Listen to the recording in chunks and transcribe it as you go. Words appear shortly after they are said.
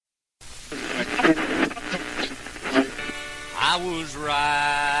I was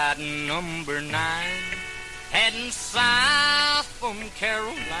riding number 9, heading south from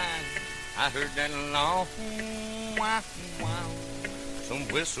Caroline. I heard that long wow, wow, some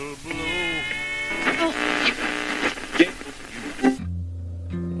whistle blow.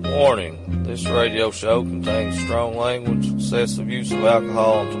 Warning, this radio show contains strong language, excessive use of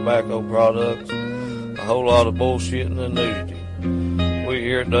alcohol and tobacco products, a whole lot of bullshitting and nudity. We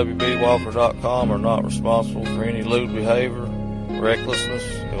here at WBWalker.com are not responsible for any lewd behavior, recklessness,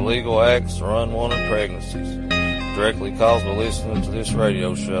 illegal acts, or unwanted pregnancies directly caused by listening to this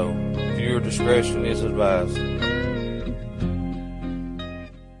radio show. Viewer discretion is advised.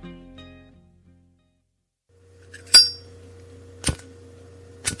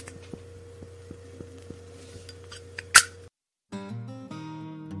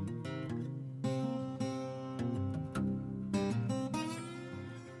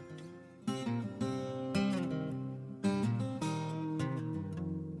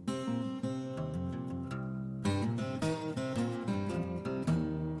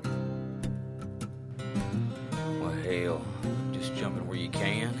 Hell, just jumping where you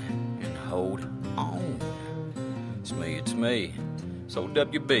can and hold on. It's me. It's old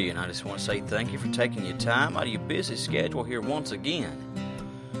WB, and I just want to say thank you for taking your time out of your busy schedule here once again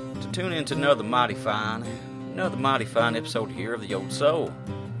to tune in to another mighty fine episode here of the Old Soul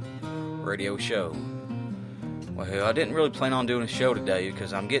Radio Show. Well, I didn't really plan on doing a show today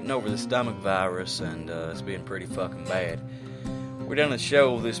because I'm getting over the stomach virus and it's been pretty fucking bad. We done a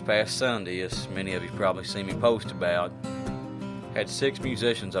show this past Sunday, as many of you probably seen me post about. Had 6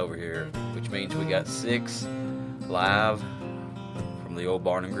 musicians over here, which means we got 6 live from the old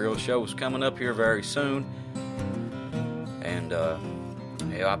Barn and Grill shows coming up here very soon. And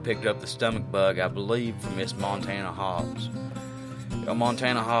I picked up the stomach bug, I believe, from Miss Montana Hobbs.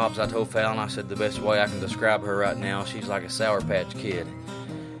 Montana Hobbs, I told Fallon, I said the best way I can describe her right now, she's like a Sour Patch Kid.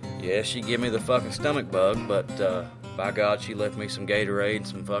 Yeah, she gave me the fucking stomach bug, but by God, she left me some Gatorade and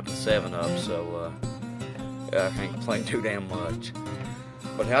some fucking 7-Up, so I can't complain too damn much.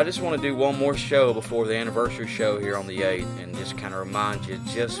 But I just want to do one more show before the anniversary show here on the 8th and just kind of remind you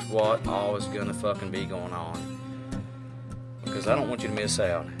just what all is going to fucking be going on. Because I don't want you to miss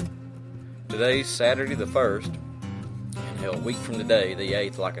out. Today's Saturday the 1st, and hell, a week from today, the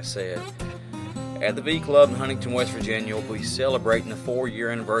 8th, like I said, at the V Club in Huntington, West Virginia, we'll be celebrating the 4-year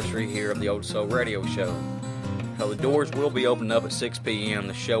anniversary here of the Old Soul Radio Show. Hell, the doors will be opening up at 6 p.m.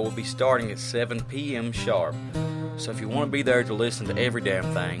 The show will be starting at 7 p.m. sharp. So if you want to be there to listen to every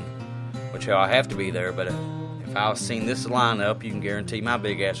damn thing, which I have to be there, but if I was seeing this lineup, you can guarantee my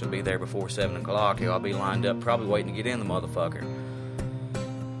big ass will be there before 7 o'clock. Hell, I'll be lined up probably waiting to get in the motherfucker.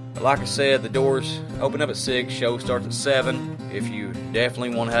 But like I said, the doors open up at 6, show starts at 7. If you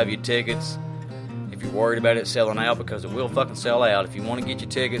definitely want to have your tickets, if you're worried about it selling out, because it will fucking sell out, if you want to get your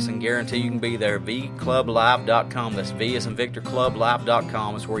tickets and guarantee you can be there, vclublive.com. That's V as in Victor,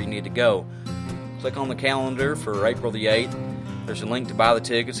 clublive.com is where you need to go. Click on the calendar for April the 8th. There's a link to buy the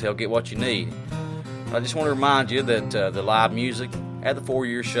tickets. Hell, get what you need. I just want to remind you that the live music at the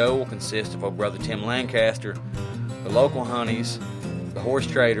 4-year show will consist of old brother Tim Lancaster, the local Honeys, the Horse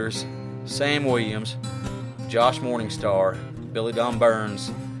Traders, Sam Williams, Josh Morningstar, Billy Don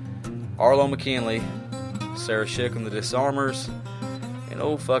Burns, Arlo McKinley, Sarah Schick and the Disarmers, and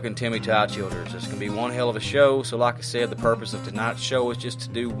old fucking Timmy Ty Childers. It's going to be one hell of a show, so like I said, the purpose of tonight's show is just to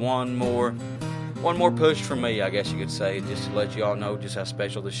do one more push from me, I guess you could say, just to let you all know just how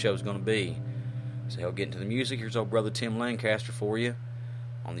special this show's going to be. So hell, get into the music. Here's old brother Tim Lancaster for you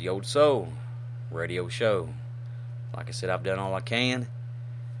on the Old Soul Radio Show. Like I said, I've done all I can.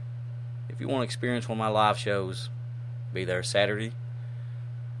 If you want to experience one of my live shows, be there Saturday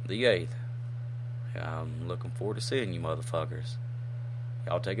the 8th. I'm looking forward to seeing you motherfuckers.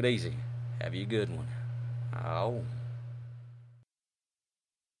 Y'all take it easy. Have you a good one. Oh.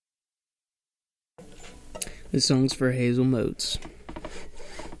 This song's for Hazel Motes.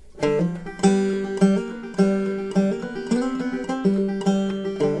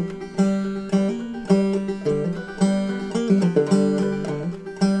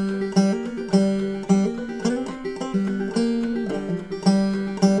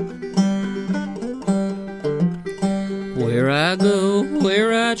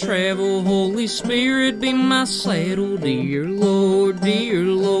 Travel, Holy Spirit, be my saddle, dear Lord, dear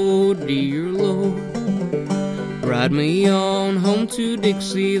Lord, dear Lord. Ride me on home to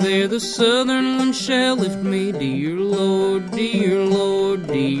Dixie, there the southern wind shall lift me, dear Lord, dear Lord,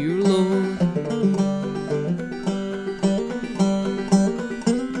 dear Lord.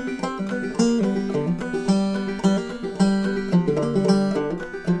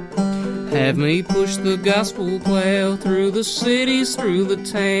 Have me push the gospel plow through the cities, through the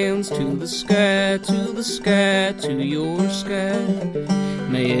towns, to the sky, to the sky, to your sky.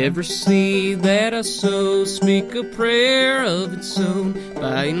 May every seed that I sow speak a prayer of its own,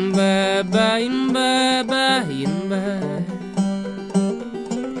 by and by, by and by, by and by.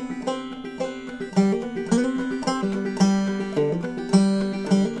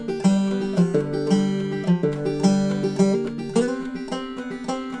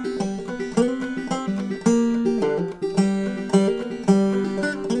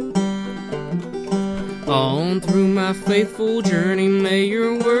 On through my faithful journey, may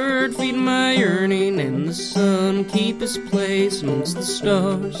your word feed my yearning, and the sun keep his place amongst the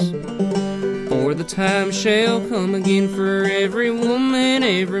stars. For the time shall come again for every woman,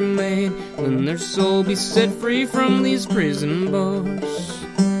 every man, when their soul be set free from these prison bars.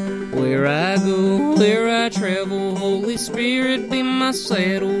 Where I go, where I travel, Holy Spirit be my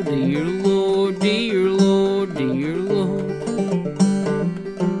saddle, dear Lord, dear Lord, dear Lord.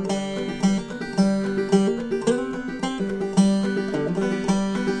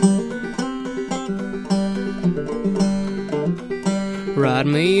 Ride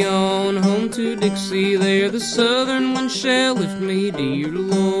me on home to Dixie, there the southern wind shall lift me, dear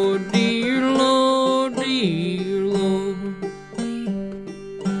Lord, dear Lord, dear Lord.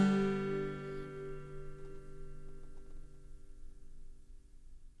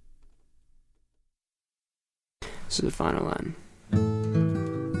 This is the final line.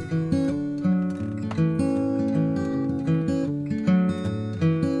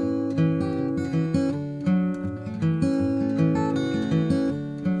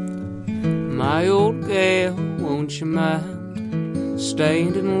 My old gal, won't you mind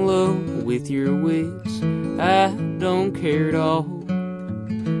standing low with your wits? I don't care at all,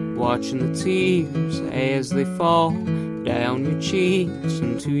 watching the tears as they fall down your cheeks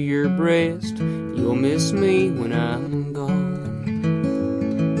into your breast. You'll miss me when I'm gone.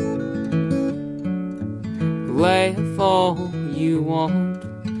 Laugh all you want,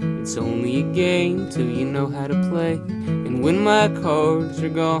 it's only a game till you know how to play. And when my cards are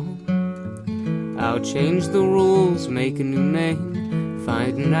gone, I'll change the rules, make a new name,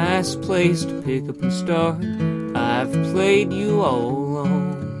 find a nice place to pick up and start. I've played you all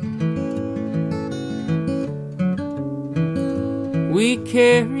along. We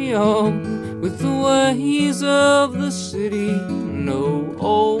carry on with the ways of the city, no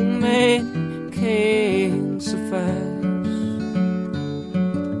old man can suffice.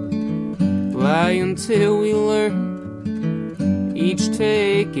 Lie until we learn, each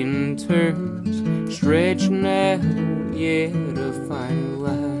taking turns, stretching out yet a finer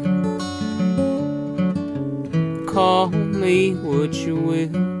line. Call me what you will,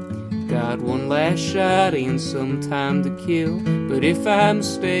 got one last shot and some time to kill. But if I'm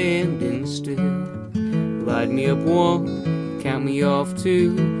standing still, light me up one, count me off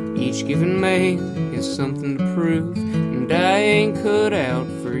two. Each given man has something to prove, and I ain't cut out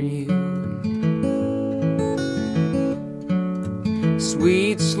for you.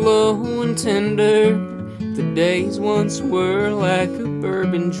 Sweet, slow, and tender, the days once were like a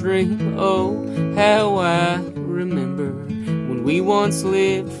bourbon dream. Oh, how I remember when we once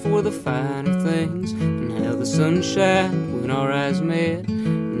lived for the finer things, and how the sun shined when our eyes met.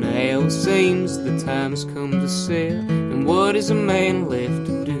 Now it seems the time's come to set, and what is a man left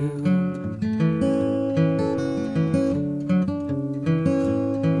to do?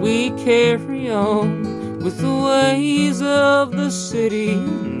 We carry on with the ways of the city,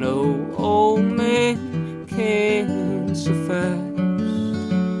 no old man can suffice.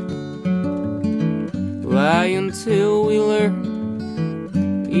 Lie until we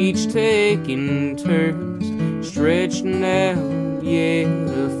learn, each taking turns, stretching out yet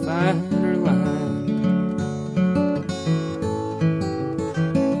a finer line.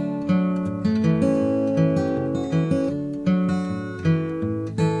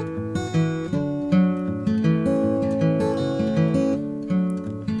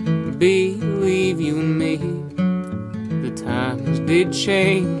 Believe you and me, the times did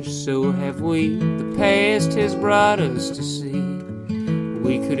change, so have we. The past has brought us to see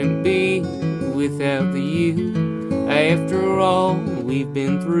we couldn't be without the you. After all we've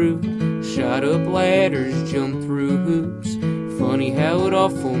been through, shot up ladders, jumped through hoops. Funny how it all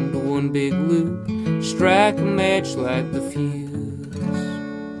formed one big loop. Strike a match like the fuse.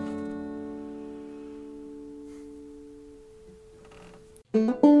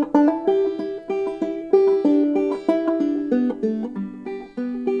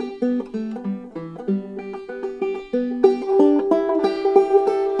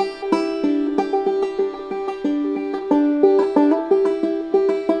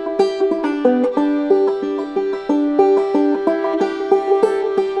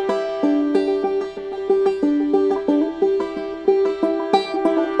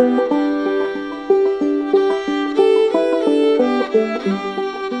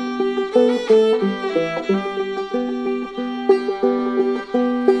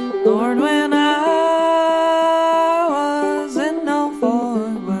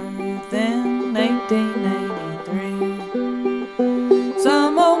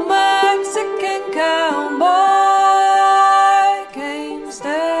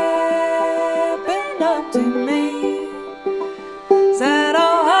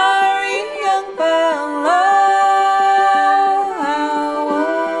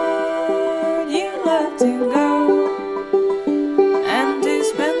 to go and to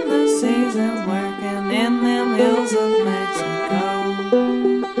spend the season working in them hills of Mexico.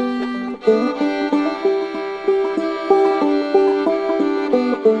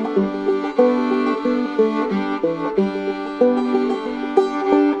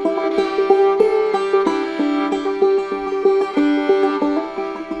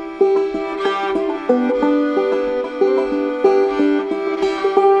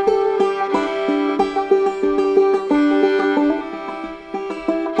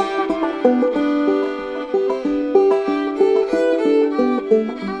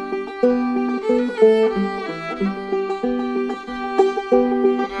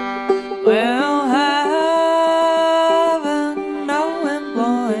 Well, having no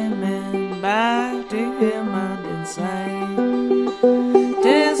employment, back to him I did say,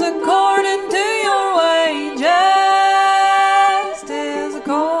 'tis according to your wages, 'tis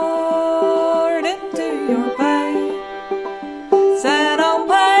according to your pay. Said I'll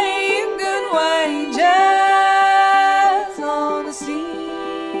pay you good wages, on the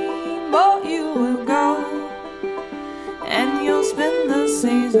steamboat you will go, and you'll spend the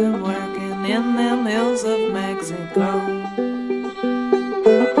season working in them hills of Mexico.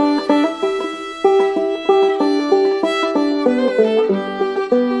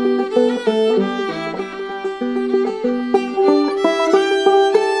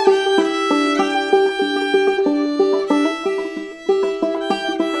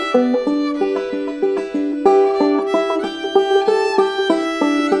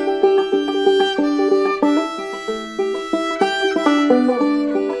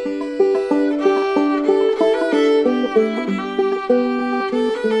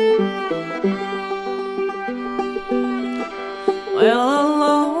 Well,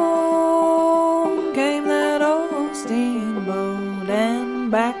 along came that old steamboat, and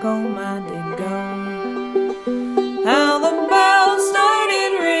back home I did go. How the bells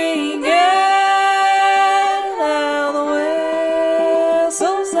started ringing, how the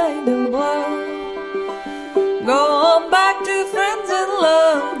whistles they do blow. Go on back to friends and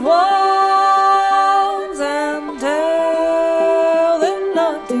loved ones, and tell them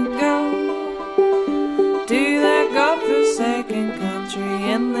not to go to that God-forsaken country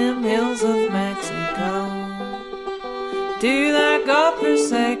in them hills of Mexico. To that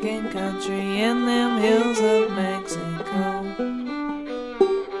God-forsaken country in them hills of Mexico.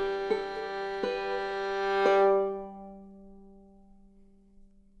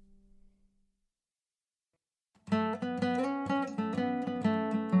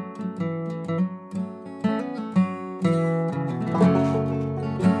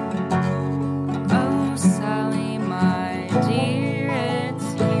 Oh, Sally, my dear,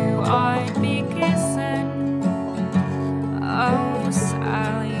 it's you I'd be kissing. Oh,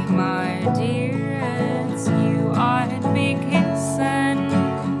 Sally, my dear, it's you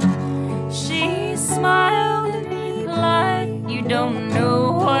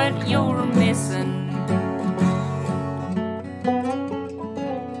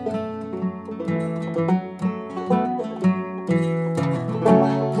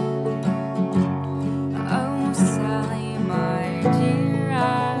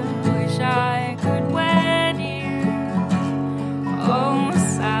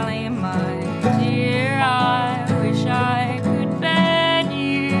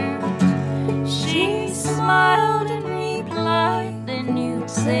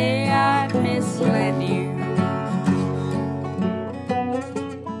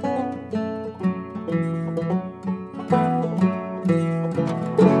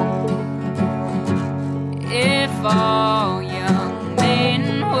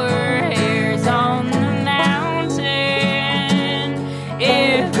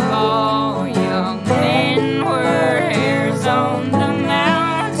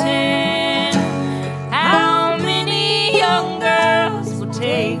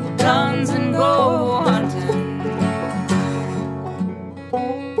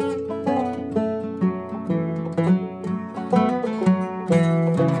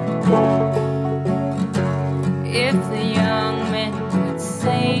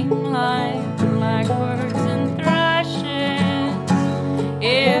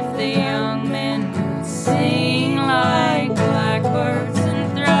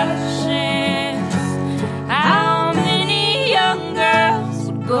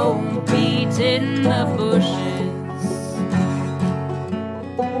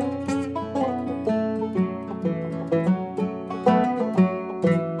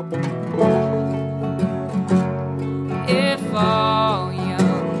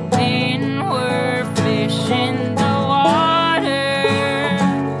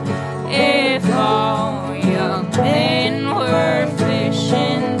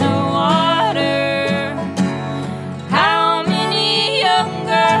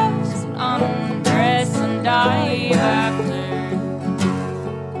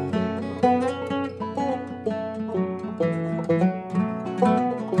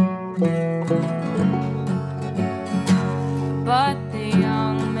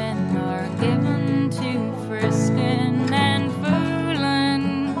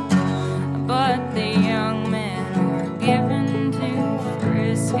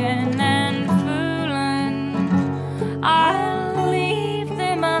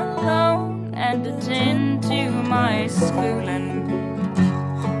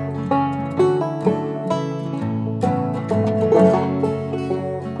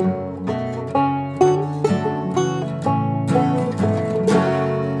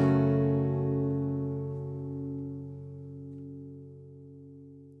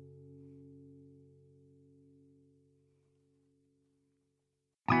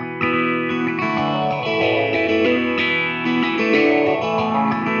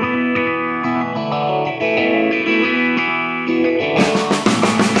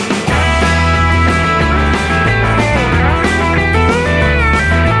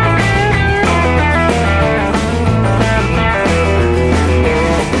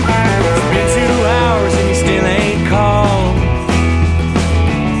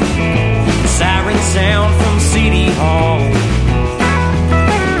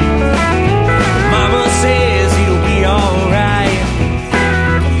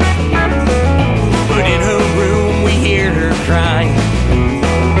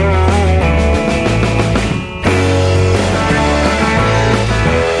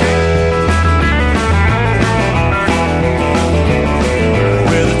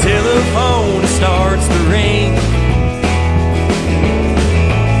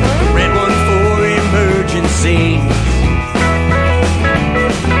sea.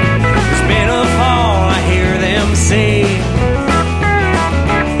 It's been a fall, I hear them say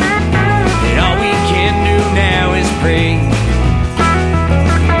that all we can do now is pray.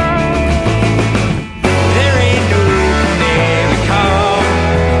 There ain't no canary call,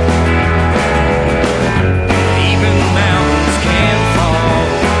 even mountains can fall.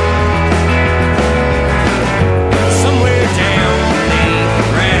 Somewhere down beneath the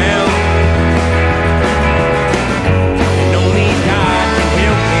ground, and only God can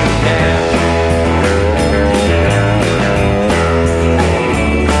help him now.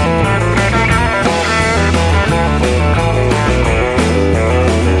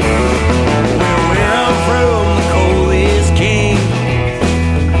 Well, where I'm from, the coal is king.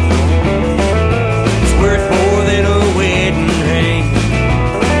 It's worth more than a wedding ring,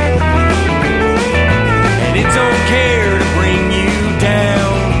 and it don't care to bring you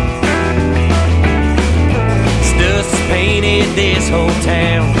down. It's dust that's painted this whole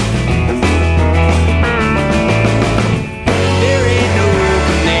town. There ain't no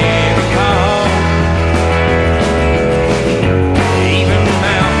canary call, even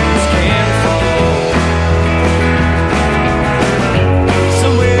mountains can fall.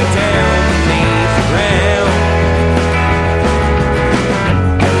 Somewhere down beneath the ground,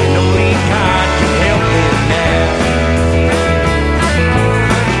 and only God can help him now.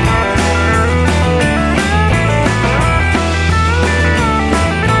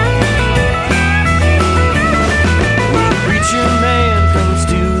 When the preacher man comes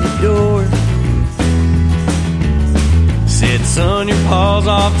to the door, said, son, your paws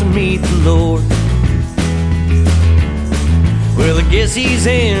off to meet the Lord. Well, I guess he's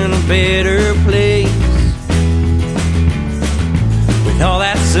in a better place, with all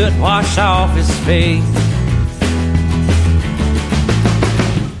that soot washed off his face.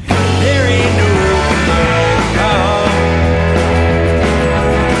 There ain't no canary call,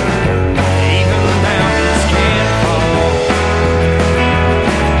 even mountains can fall.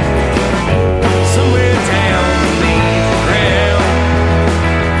 Somewhere down beneath the ground,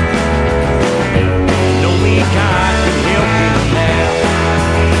 and only God can help him now.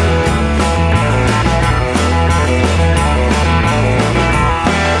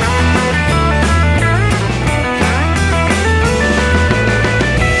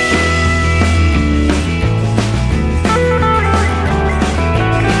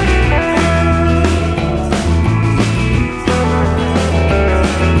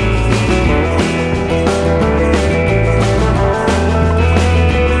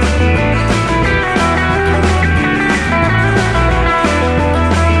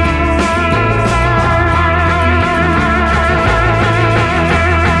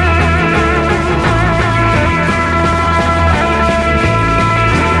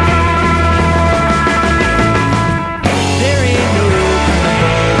 There ain't no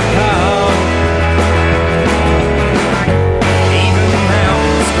canary call, even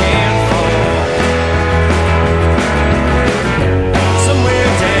mountains can fall. Somewhere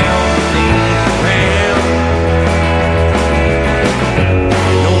down beneath the ground,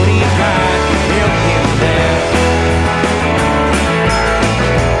 and only God can help him now.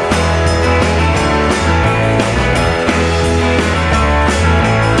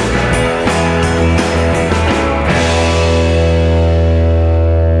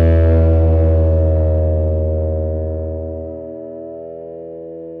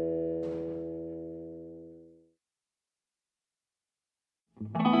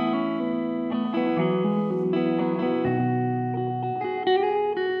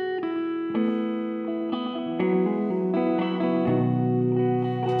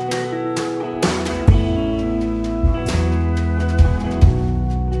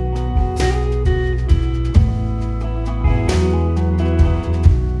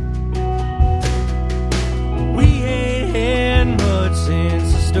 We ain't had much since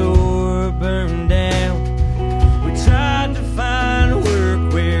the store burned down. We tried to find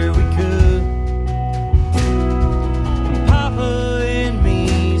work where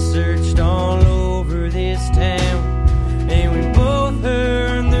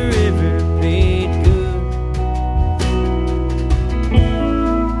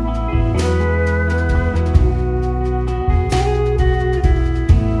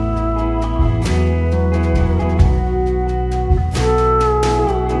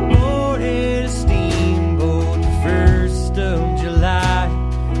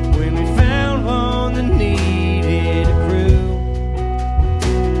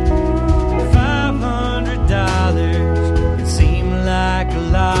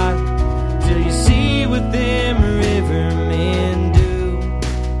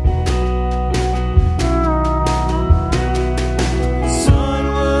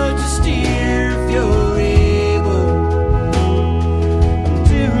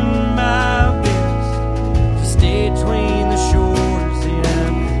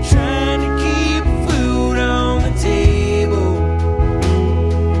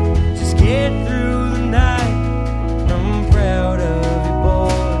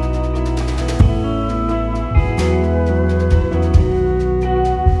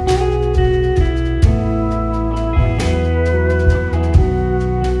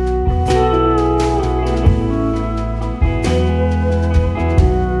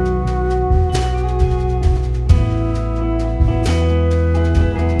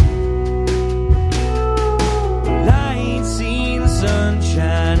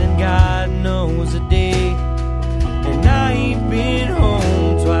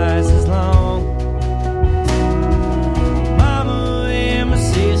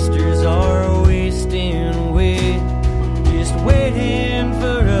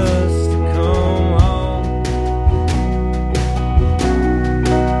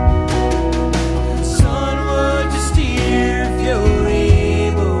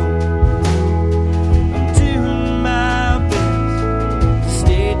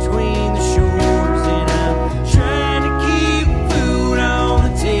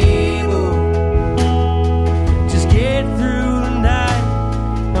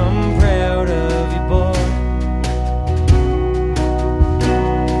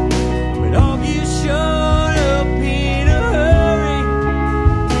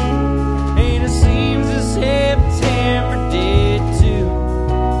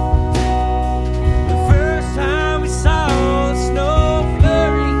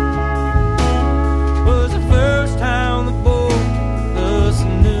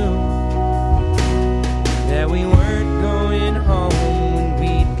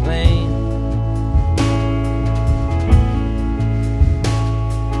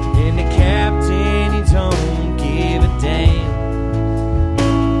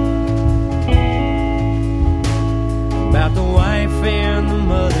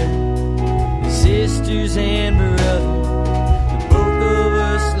sisters and brothers, the both of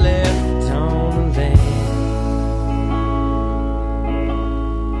us left on the land.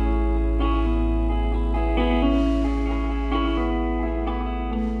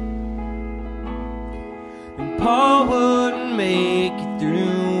 And Pa wouldn't make it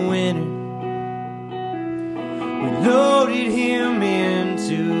through winter. We loaded him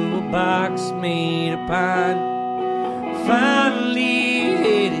into a box made of pine. Finally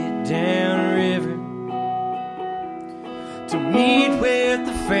headed downriver to meet with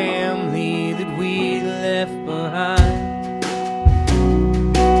the family that we left behind.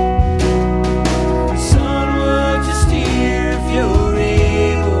 Son, would you steer if you're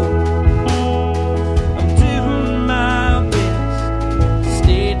able? I'm doing my best to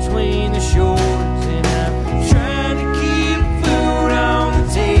stay between the shores, and I'm trying to keep food on the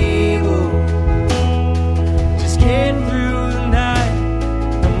table. Just get through the night.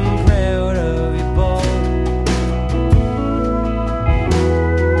 I'm proud of you, boy.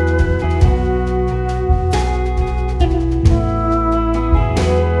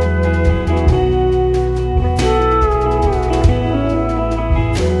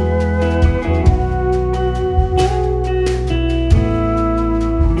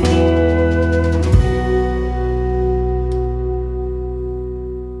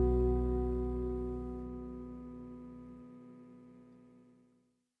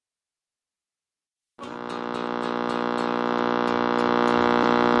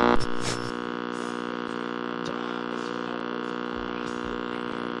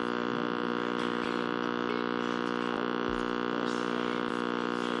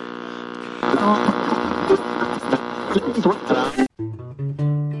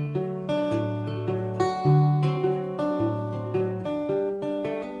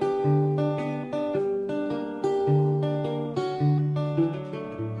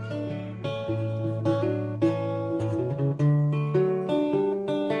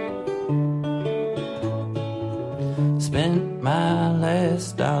 Spent my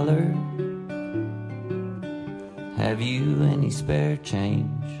last dollar. Have you any spare change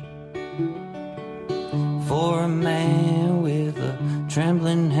for a man with a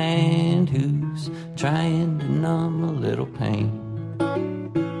trembling hand who's trying to numb a little pain?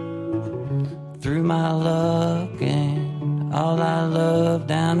 Threw my luck and all I love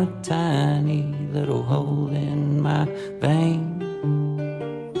down a tiny little hole in my vein.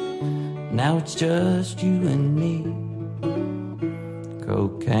 Now it's just you and me,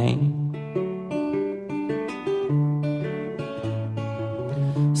 cocaine.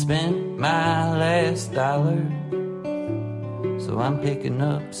 Spent my last dollar, so I'm picking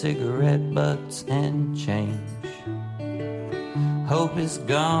up cigarette butts and change. Hope is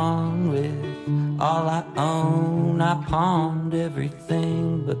gone with all I own. I pawned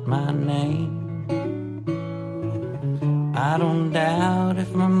everything but my name. I don't doubt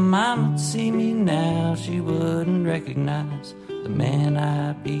if my mom'd see me now, she wouldn't recognize the man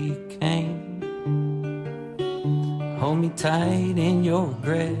I became. Hold me tight in your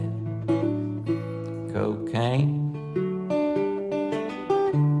regret, cocaine.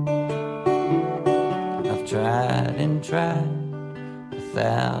 I've tried and tried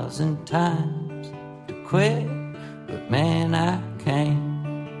 1,000 times to quit, but man, I can't.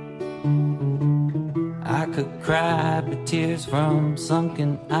 I could cry, but tears from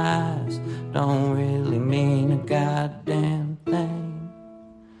sunken eyes don't really mean a goddamn thing.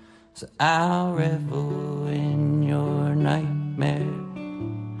 So I'll revel in your nightmare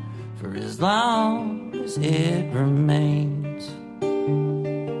for as long as it remains.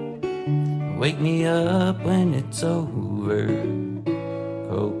 Wake me up when it's over,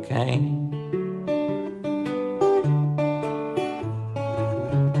 cocaine.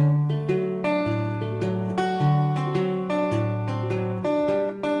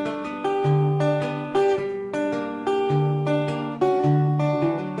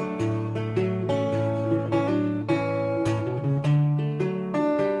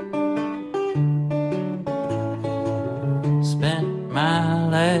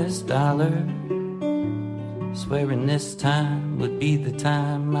 Swearing this time would be the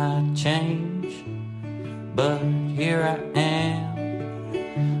time I'd change, but here I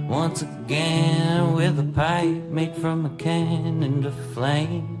am once again with a pipe made from a can and a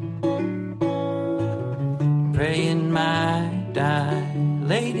flame, praying my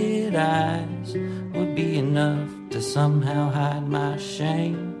dilated eyes would be enough to somehow hide my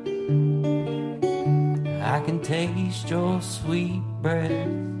shame. I can taste your sweet breath,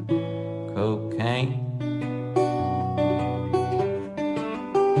 cocaine.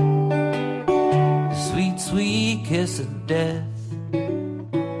 Sweet, sweet kiss of death.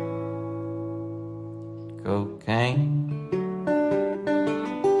 cocaine.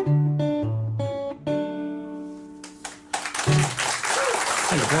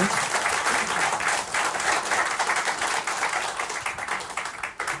 Thank you, Ben.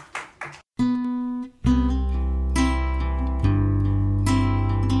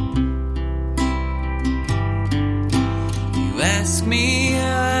 You ask me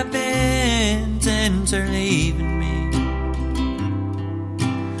how I've been since her leaving me.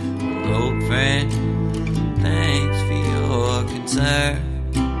 Old friend, thanks for your concern.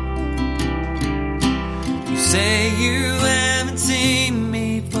 You say you haven't seen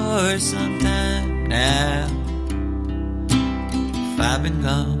me for some time now. If I've been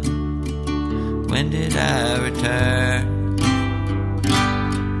gone, when did I return?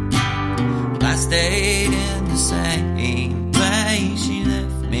 I stayed in the same place she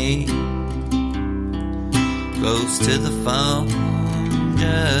left me, close to the phone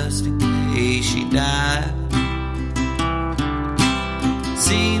just in case she died.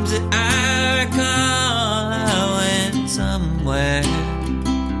 Seems that I recall I went somewhere.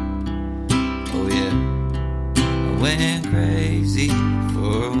 Oh yeah, I went crazy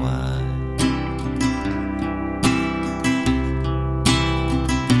for a while.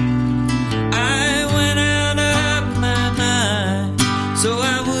 I went out of my mind so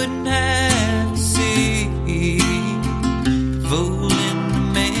I wouldn't have to see the fool in the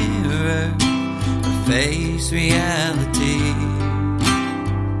mirror or face reality.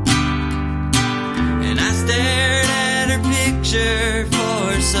 And I stared at her picture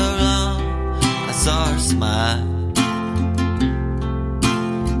for so long, I saw her smile.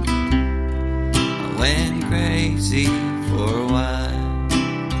 I went crazy for a while.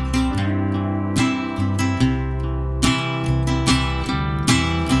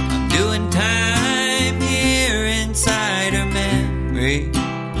 I'm doing time here inside her memory.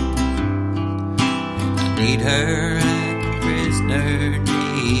 I need her like a prisoner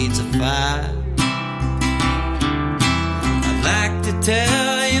needs a file. I'd like to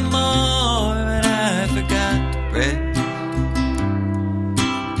tell you more, but I forgot to press.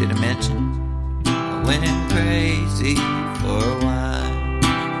 Did I mention I went crazy for a while?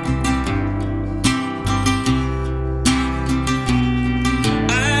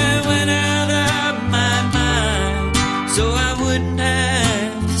 I went out of my mind so I wouldn't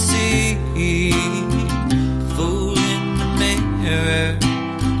have to see the fool in the mirror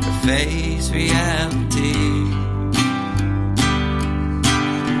or face reality.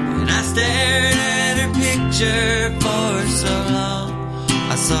 And I stared at her picture for so long,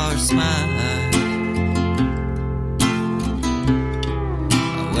 I saw her smile.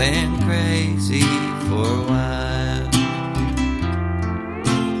 I went crazy for a while.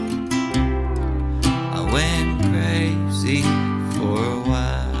 I went crazy for a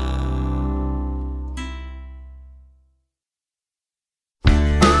while.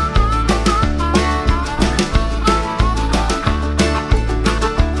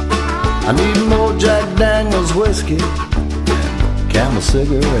 I need more Jack Daniels whiskey and Camel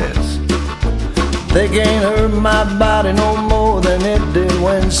cigarettes. They can't hurt my body no more than it did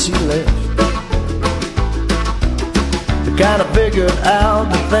when she left. I kinda figured out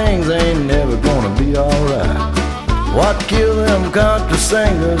that things ain't never gonna be alright. What killed them country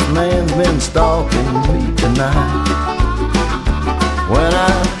singers, man's been stalking me tonight. When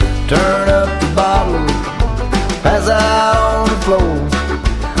I turn up the bottle, pass out on the floor,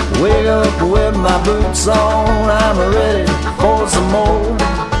 wake up with my boots on, I'm ready for some more.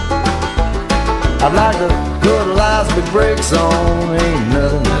 I'd like to put life's big brakes on, ain't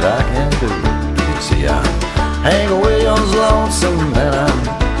nothing that I can do. See, I'm Hank Williams lonesome and I'm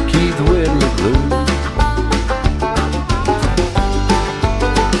Keith Whitley blue.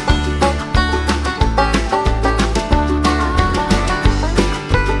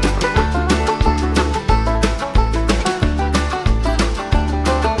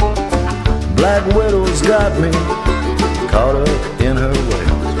 Black widow's got me caught up in her ways.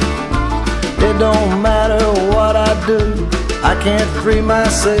 It don't matter what I do, I can't free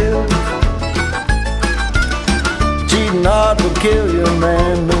myself. Cheating hard will kill you,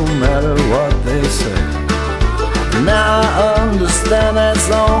 man, no matter what they say. Now I understand that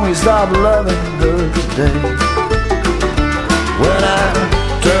song, you stop loving her today. When I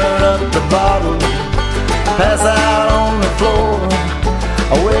turn up the bottle, pass out on the floor,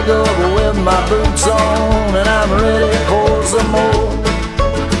 I wake up with my boots on and I'm ready for some more.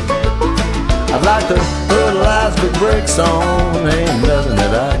 I'd like to put life's big brakes on, ain't nothing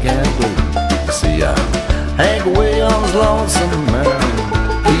that I can't do. See, I'm Hank Williams lonesome and I'm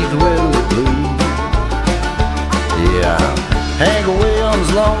Keith Whitley blue. Yeah, I'm Hank Williams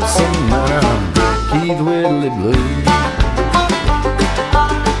lonesome and I'm Keith Whitley Blues.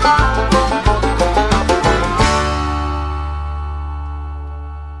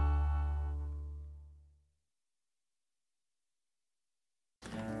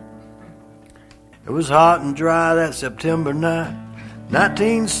 It was hot and dry that September night,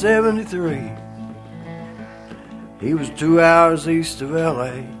 1973. He was 2 hours east of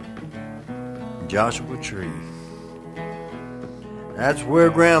L.A., Joshua Tree. That's where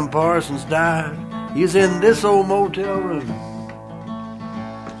Graham Parsons died. He's in this old motel room.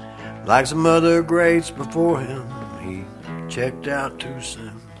 Like some other greats before him, he checked out too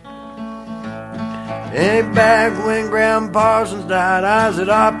soon. Hey, back when Graham Parsons died, I was at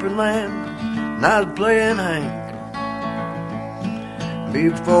Opryland. And I was playing Hank.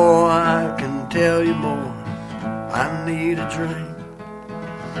 Before I can tell you more, I need a drink.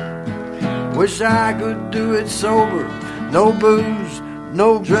 Wish I could do it sober. No booze,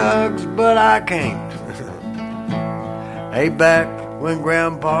 no drugs, but I can't. Hey, back when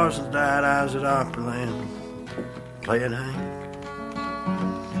Graham Parsons died, I was at Opryland playing Hank.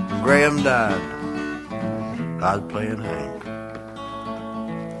 When Graham died, I was playing Hank.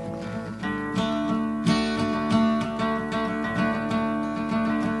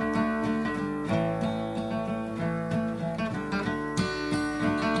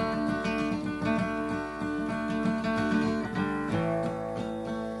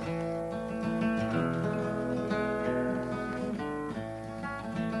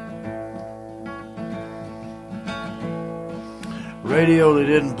 Radio, they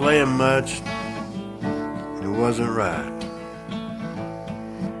didn't play him much. It wasn't right.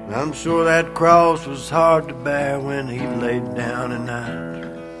 I'm sure that cross was hard to bear when he laid down at night.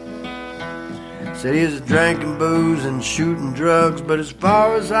 Said he was drinking booze and shooting drugs, but as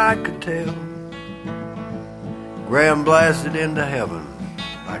far as I could tell, Graham blasted into heaven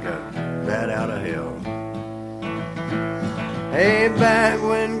like a bat out of hell. Hey, back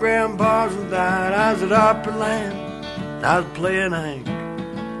when Graham Parsons died, I was at Opryland. I was playing Hank.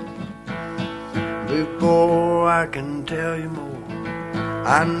 Before I can tell you more,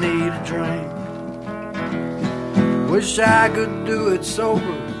 I need a drink. Wish I could do it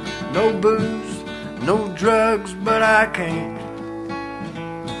sober. No booze, no drugs, but I can't.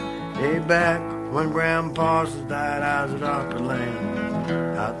 Hey, back when Graham Parsons died, I was at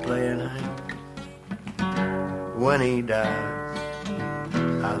Opryland. I was playing Hank. When he died,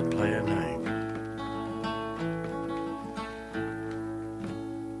 I was playing Hank.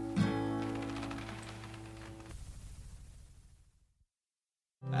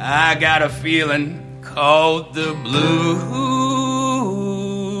 I got a feeling called the blues,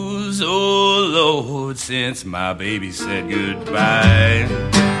 oh Lord, since my baby said goodbye.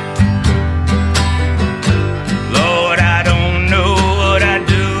 Lord, I don't know what I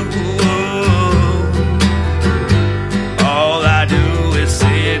do. All I do is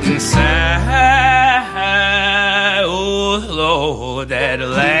sit and sigh. Oh Lord, that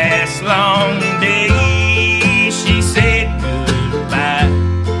last long day she said goodbye.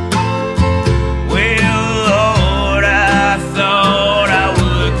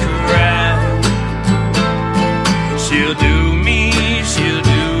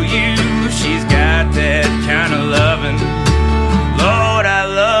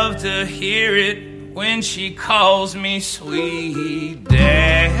 Hear it when she calls me sweet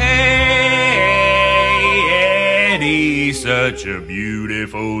daddy. Such a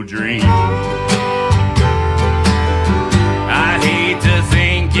beautiful dream. I hate to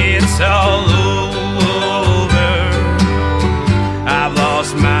think it's all over. I've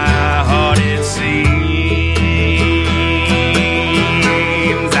lost my heart, it seems.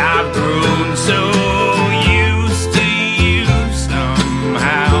 I've grown so used to you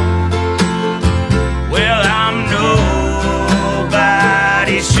somehow.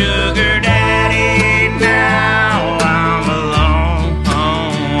 Sugar daddy, now I'm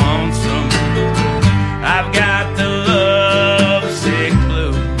lonesome. I've got the lovesick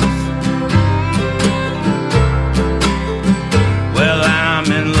blues. Well,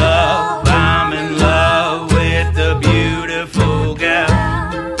 I'm in love with the beautiful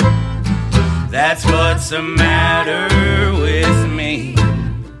gal. That's what's the matter with me.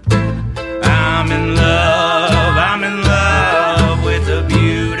 I'm in love with a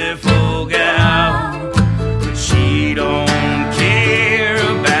beautiful gal, but she don't care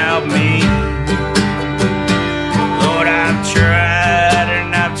about me. Lord, I've tried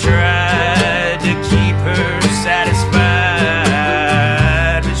and I've tried to keep her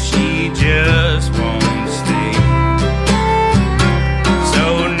satisfied, but she just won't stay.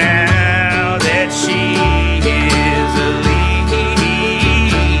 So now that she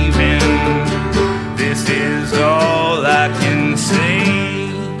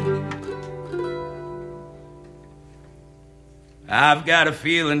I've got a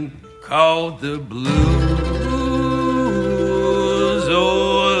feeling called the blues.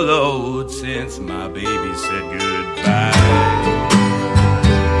 Oh Lord, since my baby said goodbye.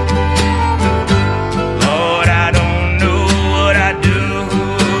 Lord, I don't know what I do.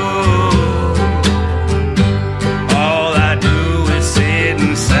 All I do is sit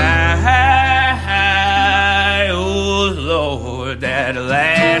and sigh. Oh Lord, that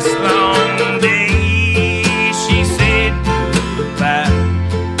last long day she said goodbye.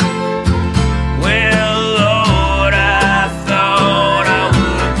 Well, Lord, I thought I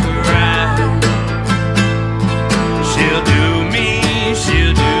would cry. She'll do me,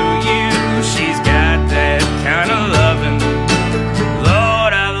 she'll do you. She's got that kind of loving.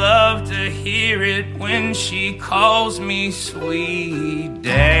 Lord, I love to hear it when she calls me sweet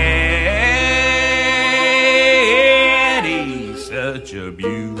daddy. Such a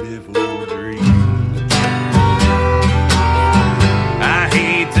beautiful dream. I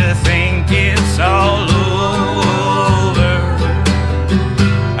hate to think it's all over.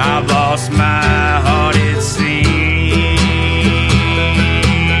 I've lost my heart, it seems.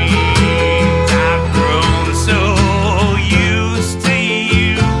 I've grown so used to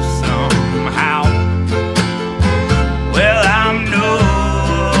you somehow. Well, I'm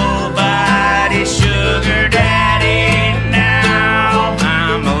nobody's sugar daddy now.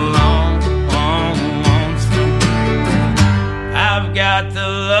 I'm alone, lonesome. I've got the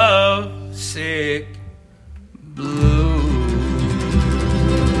love sick blues.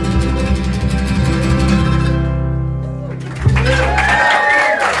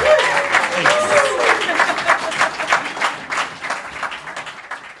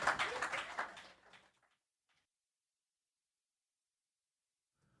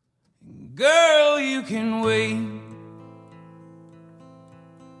 Girl, you can wait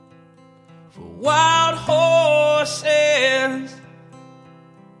for wild horses,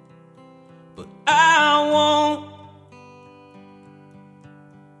 but I won't.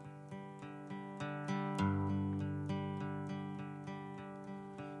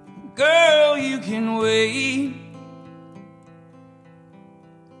 Girl, you can wait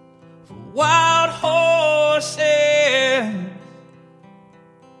for wild horses,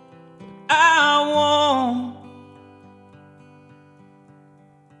 but I won't.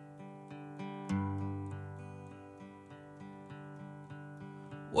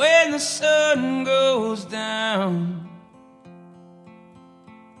 When the sun goes down,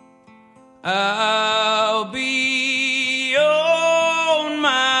 I'll be on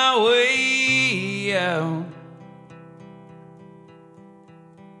my way out.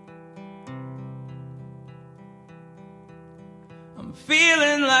 I'm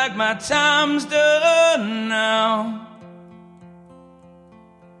feeling like my time's done now.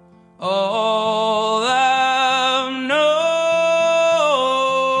 All I've known.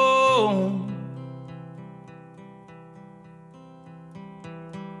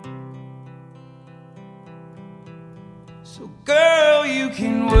 So girl, you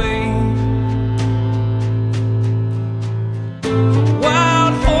can wait for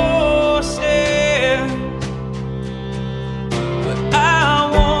wild horses, but I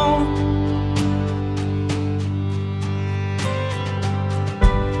won't.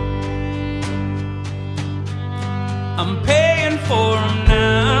 I'm paying for them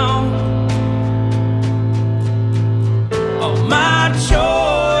now. All my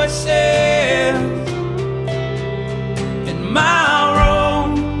choices in my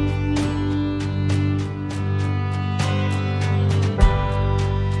room.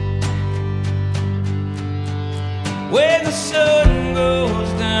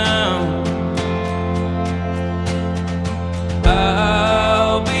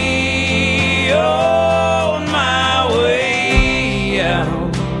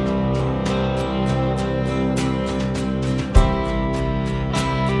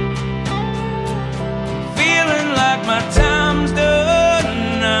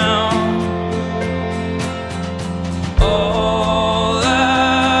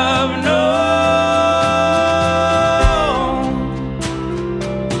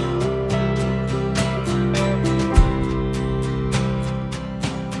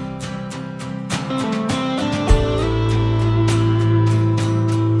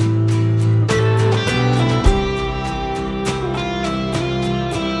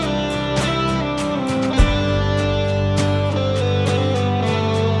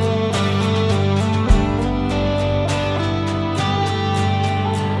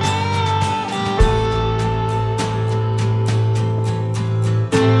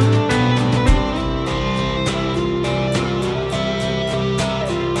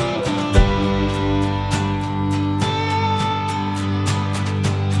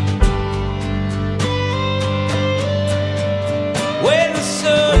 the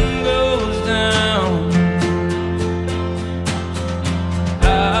sun goes down,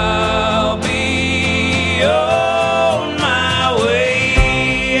 I'll be on my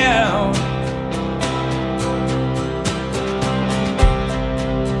way out.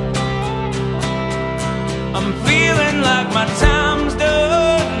 I'm feeling like my time's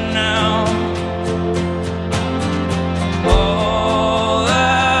done now. All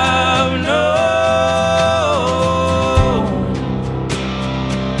I've known.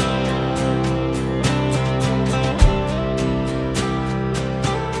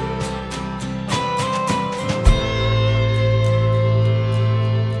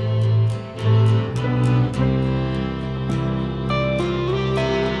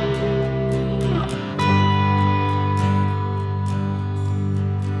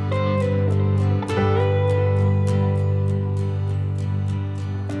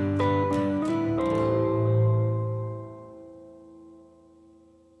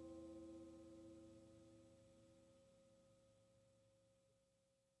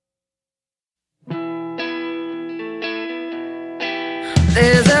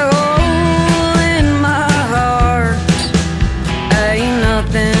 There's a hole in my heart, ain't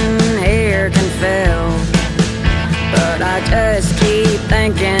nothing here can fill. But I just keep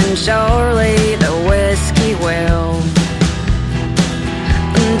thinking, surely the whiskey will.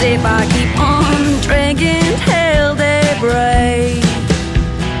 And if I keep on drinking till daybreak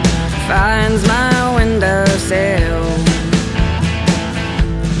finds my windowsill,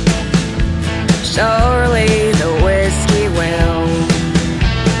 surely the whiskey will.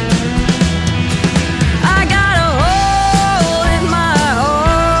 I got a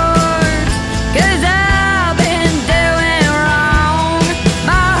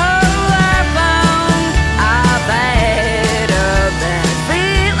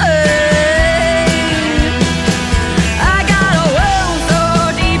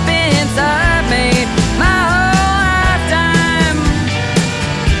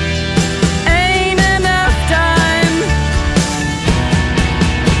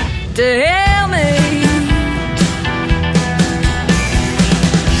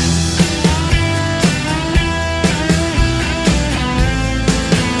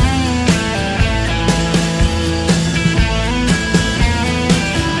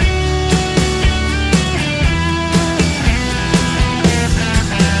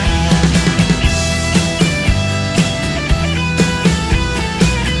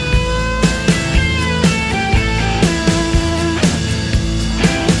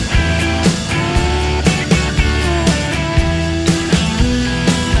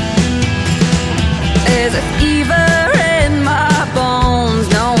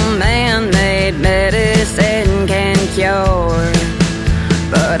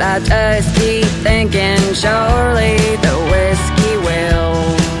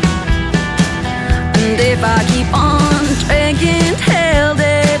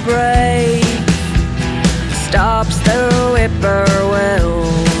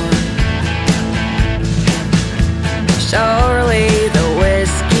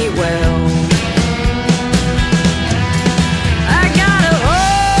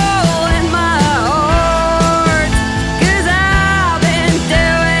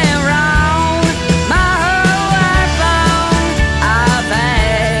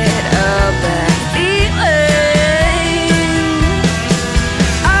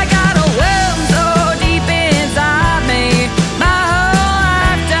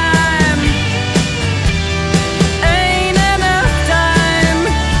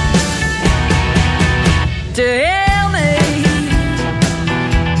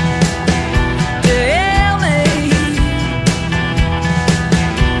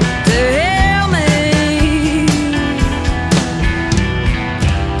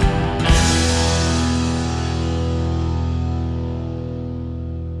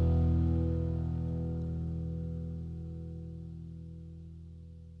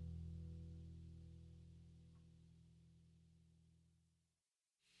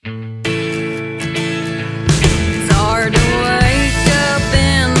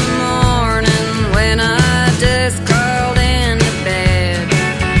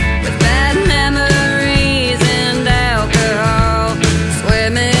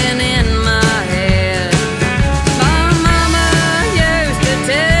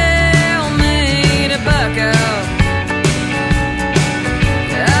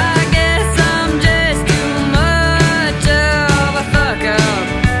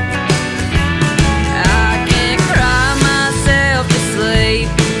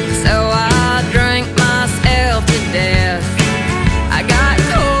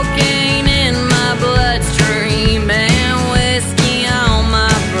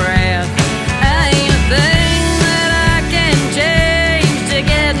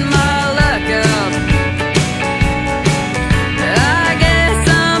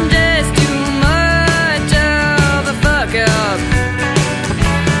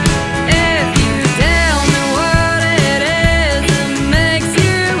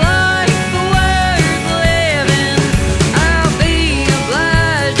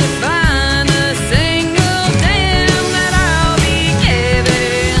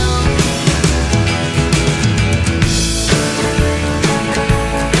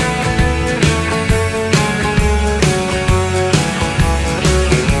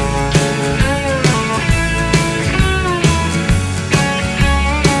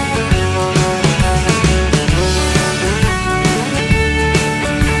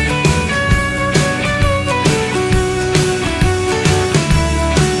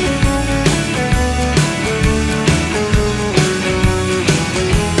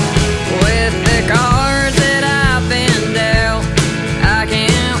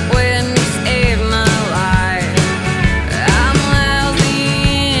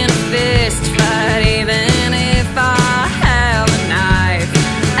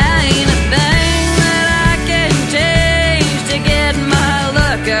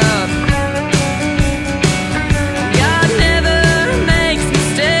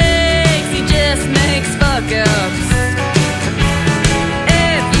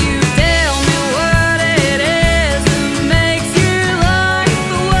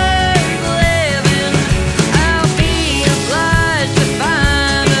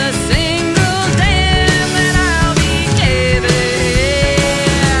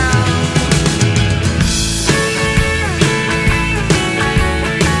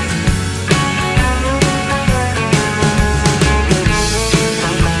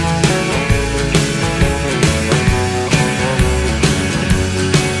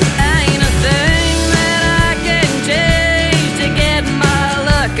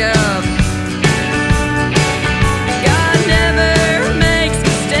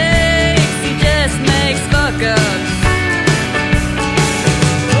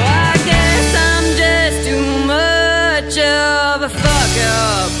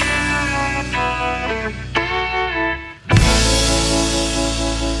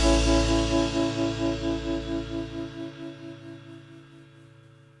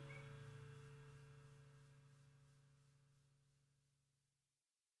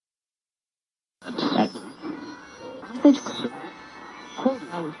How's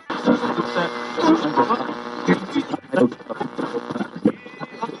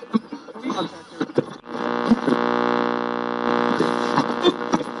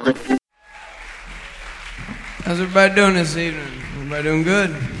everybody doing this evening? Everybody doing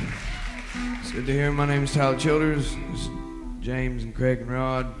good? It's good to hear. My name is Tyler Childers. This is James and Craig and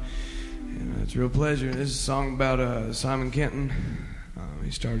Rod. And it's a real pleasure. This is a song about Simon Kenton.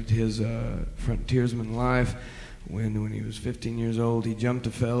 He started his frontiersman life when he was 15 years old. He jumped a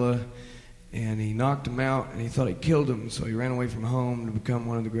fella and he knocked him out and he thought he killed him, so he ran away from home to become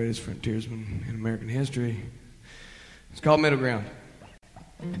one of the greatest frontiersmen in American history. It's called Middle Ground.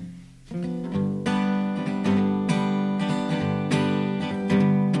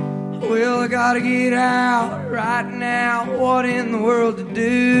 Well, I gotta get out right now. What in the world to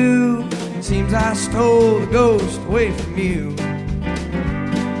do? It seems I stole the ghost away from you.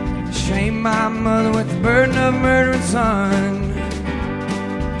 Shame my mother with the burden of a murdering son.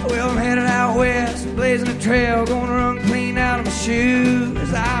 Well, I'm headed out west, blazing a trail, gonna run clean out of my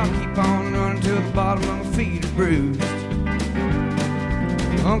shoes. I'll keep on running till the bottom of my feet are bruised.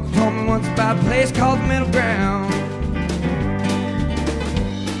 Uncle told me once about a place called the Middle Ground.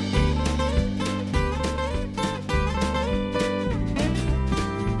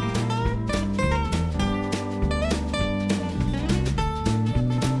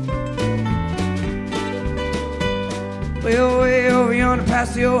 Well, way over yonder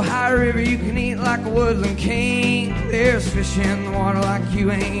past the Ohio River, you can eat like a woodland king. There's fish in the water like you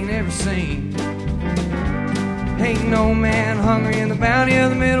ain't ever seen. Ain't no man hungry in the bounty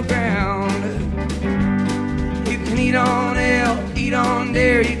of the Middle Ground. You can eat on elk, eat on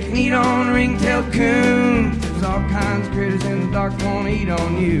deer, you can eat on ring-tailed coon. There's all kinds of critters in the dark that won't eat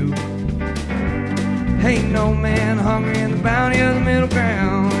on you. Ain't no man hungry in the bounty of the Middle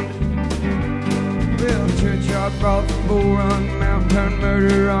Ground. Well, the churchyard brought the bull run, mountain turned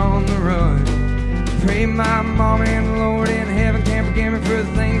murder on the run. Pray my mama and the Lord in heaven can forgive me for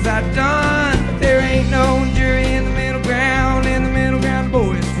the things I've done. But there ain't no jury in the Middle Ground. In the Middle Ground, the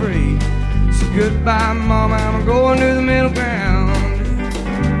boy is free. So goodbye, mama, I'm going to the Middle Ground.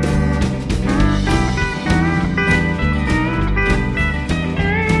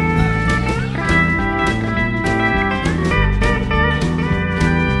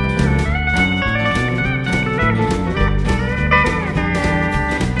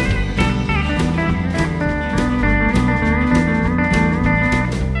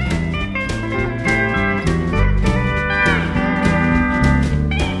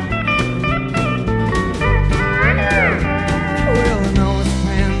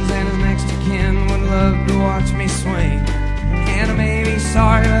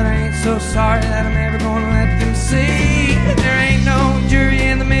 Sorry, but I ain't so sorry that I'm never gonna let them see. There ain't no jury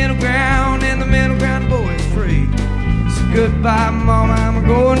in the Middle Ground. In the Middle Ground, the boy is free. So goodbye, mama, I'm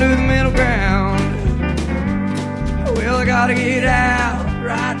going to the Middle Ground. Well, I gotta get out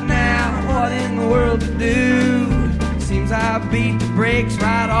right now. What in the world to do? Seems I beat the brakes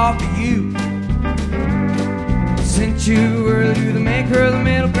right off of you. Sent you early to the maker of the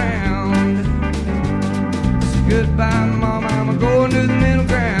Middle Ground. So goodbye, mama, I'm going to the Middle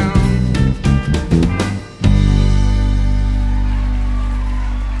Ground.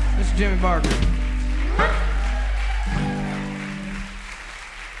 Mr. Jimmy Barker.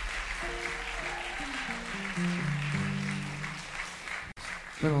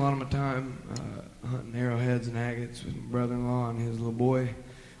 Spent a lot of my time hunting arrowheads and agates with my brother-in-law and his little boy,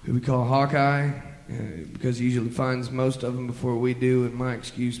 who we call Hawkeye, because he usually finds most of them before we do, and my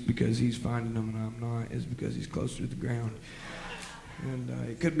excuse because he's finding them and I'm not is because he's closer to the ground. And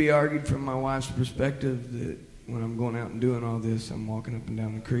it could be argued from my wife's perspective that when I'm going out and doing all this, I'm walking up and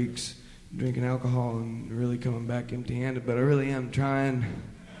down the creeks, drinking alcohol, and really coming back empty-handed, but I really am trying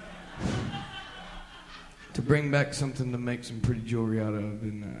to bring back something to make some pretty jewelry out of,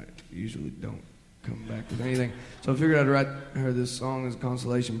 and I usually don't come back with anything. So I figured I'd write her this song as a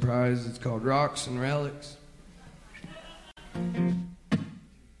consolation prize. It's called Rocks and Relics.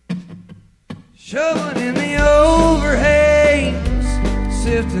 Shoveling in the overhangs,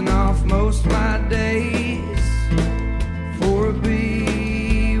 sifting off most of my days for a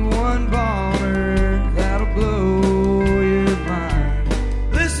B-1 bomber that'll blow your mind.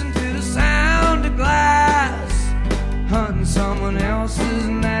 Listen to the sound of glass, hunting someone else's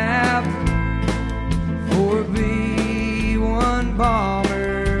nap for a B-1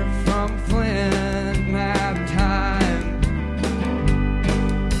 bomber from Flint map time.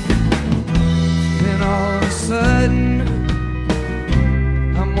 Then all of a sudden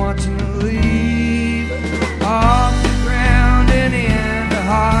I'm watching it leave off the ground and into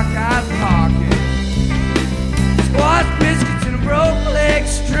Hawkeye's pocket. Squat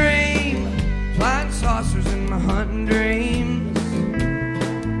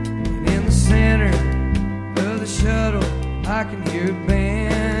I can hear a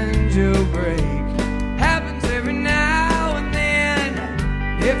banjo break. Happens every now and then.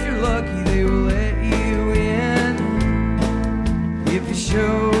 If you're lucky, they will let you in. If you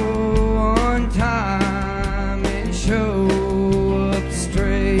show on time and show up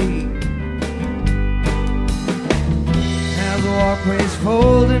straight. As the walkway's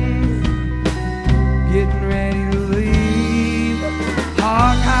folding, getting ready to leave,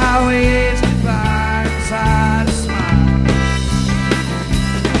 Hawk Highway is goodbye inside a smile.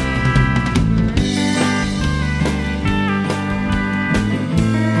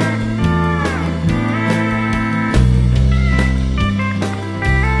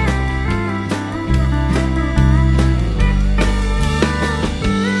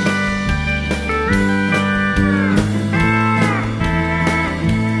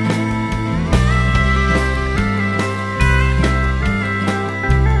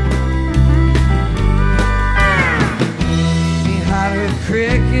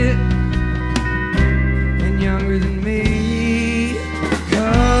 Cricket and younger than me,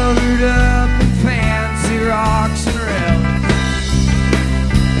 covered up in fancy rocks and relics,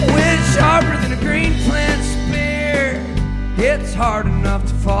 wind sharper than a green flint spear. It's hard enough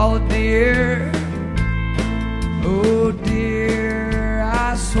to fall a deer. Oh dear,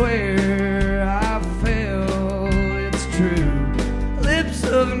 I swear I feel it's true. Lips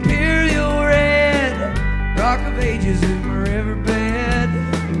of imperial red, rock of ages in my riverbed.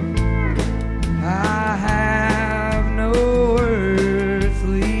 I have no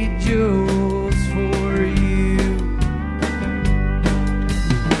earthly jewels for you.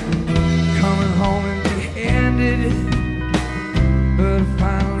 Coming home empty-handed, but I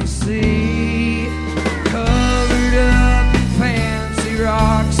finally see, covered up in fancy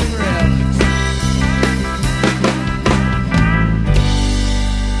rocks and relics.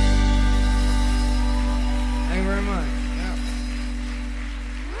 Thank you very much.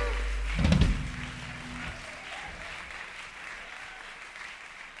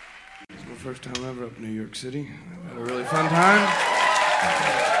 First time ever up in New York City. I've had a really fun time.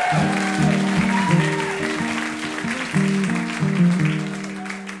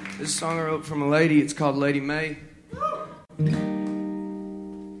 This song I wrote from a lady. It's called Lady May.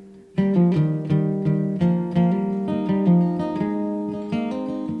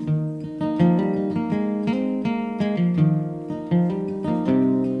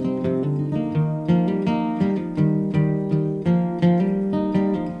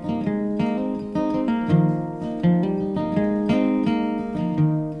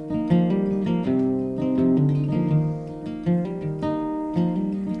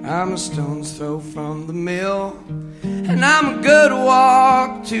 I'm a stone's throw from the mill, and I'm a good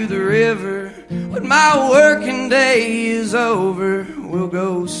walk to the river. When my working day is over, we'll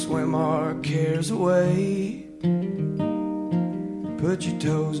go swim our cares away. Put your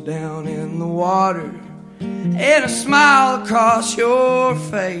toes down in the water and a smile across your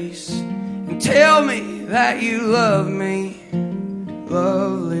face, and tell me that you love me,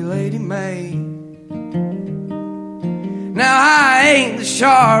 lovely Lady May. Now I ain't the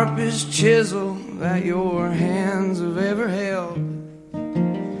sharpest chisel that your hands have ever held,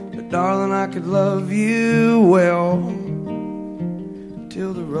 but darling, I could love you well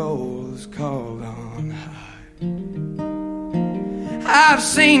till the roll is called on high. I've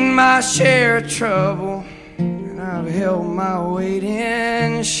seen my share of trouble, and I've held my weight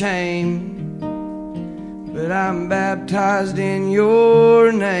in shame, but I'm baptized in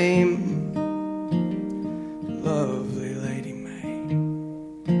your name, love.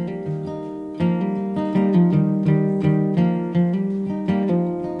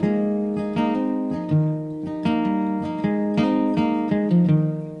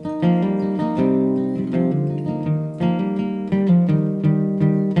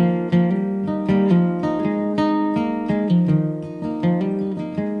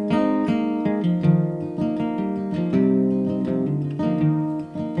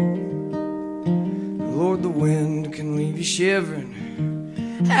 Shivering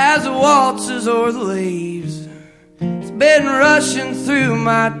as it waltzes o'er the leaves. It's been rushing through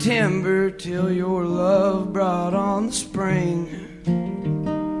my timber till your love brought on the spring.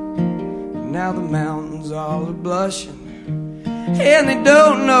 Now the mountains all are blushing, and they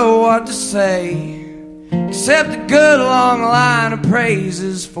don't know what to say, except a good long line of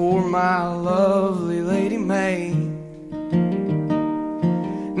praises for my lovely Lady May.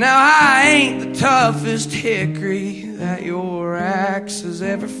 Now I ain't the toughest hickory that your axe has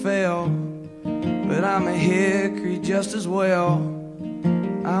ever felled, but I'm a hickory just as well.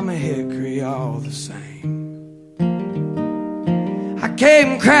 I'm a hickory all the same. I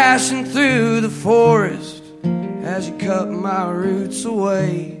came crashing through the forest as you cut my roots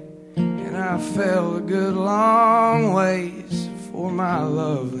away, and I fell a good long ways for my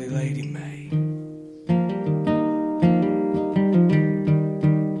lovely Lady May.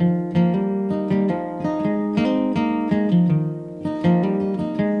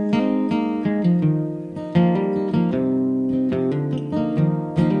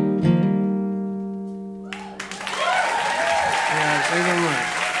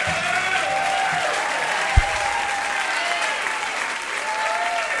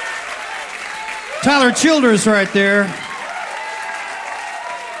 Tyler Childers right there.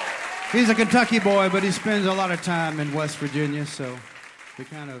 He's a Kentucky boy, but he spends a lot of time in West Virginia, so we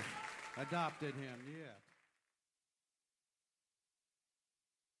kind of adopted him, yeah.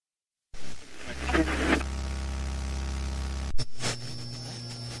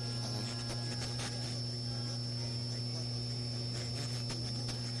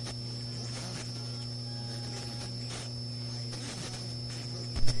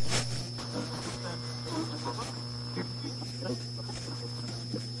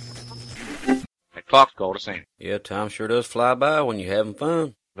 Clock's called us in. Yeah, time sure does fly by when you're having fun.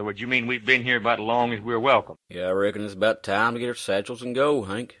 In other words, you mean we've been here about as long as we're welcome? Yeah, I reckon it's about time to get our satchels and go,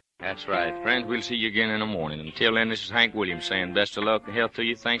 Hank. That's right. Friends, we'll see you again in the morning. Until then, this is Hank Williams saying best of luck and health to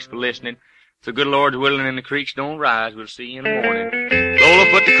you. Thanks for listening. If the good Lord's willing and the creeks don't rise, we'll see you in the morning.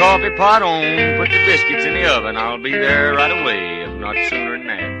 Lola, put the coffee pot on, put the biscuits in the oven. I'll be there right away, if not sooner than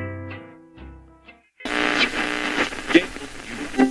that.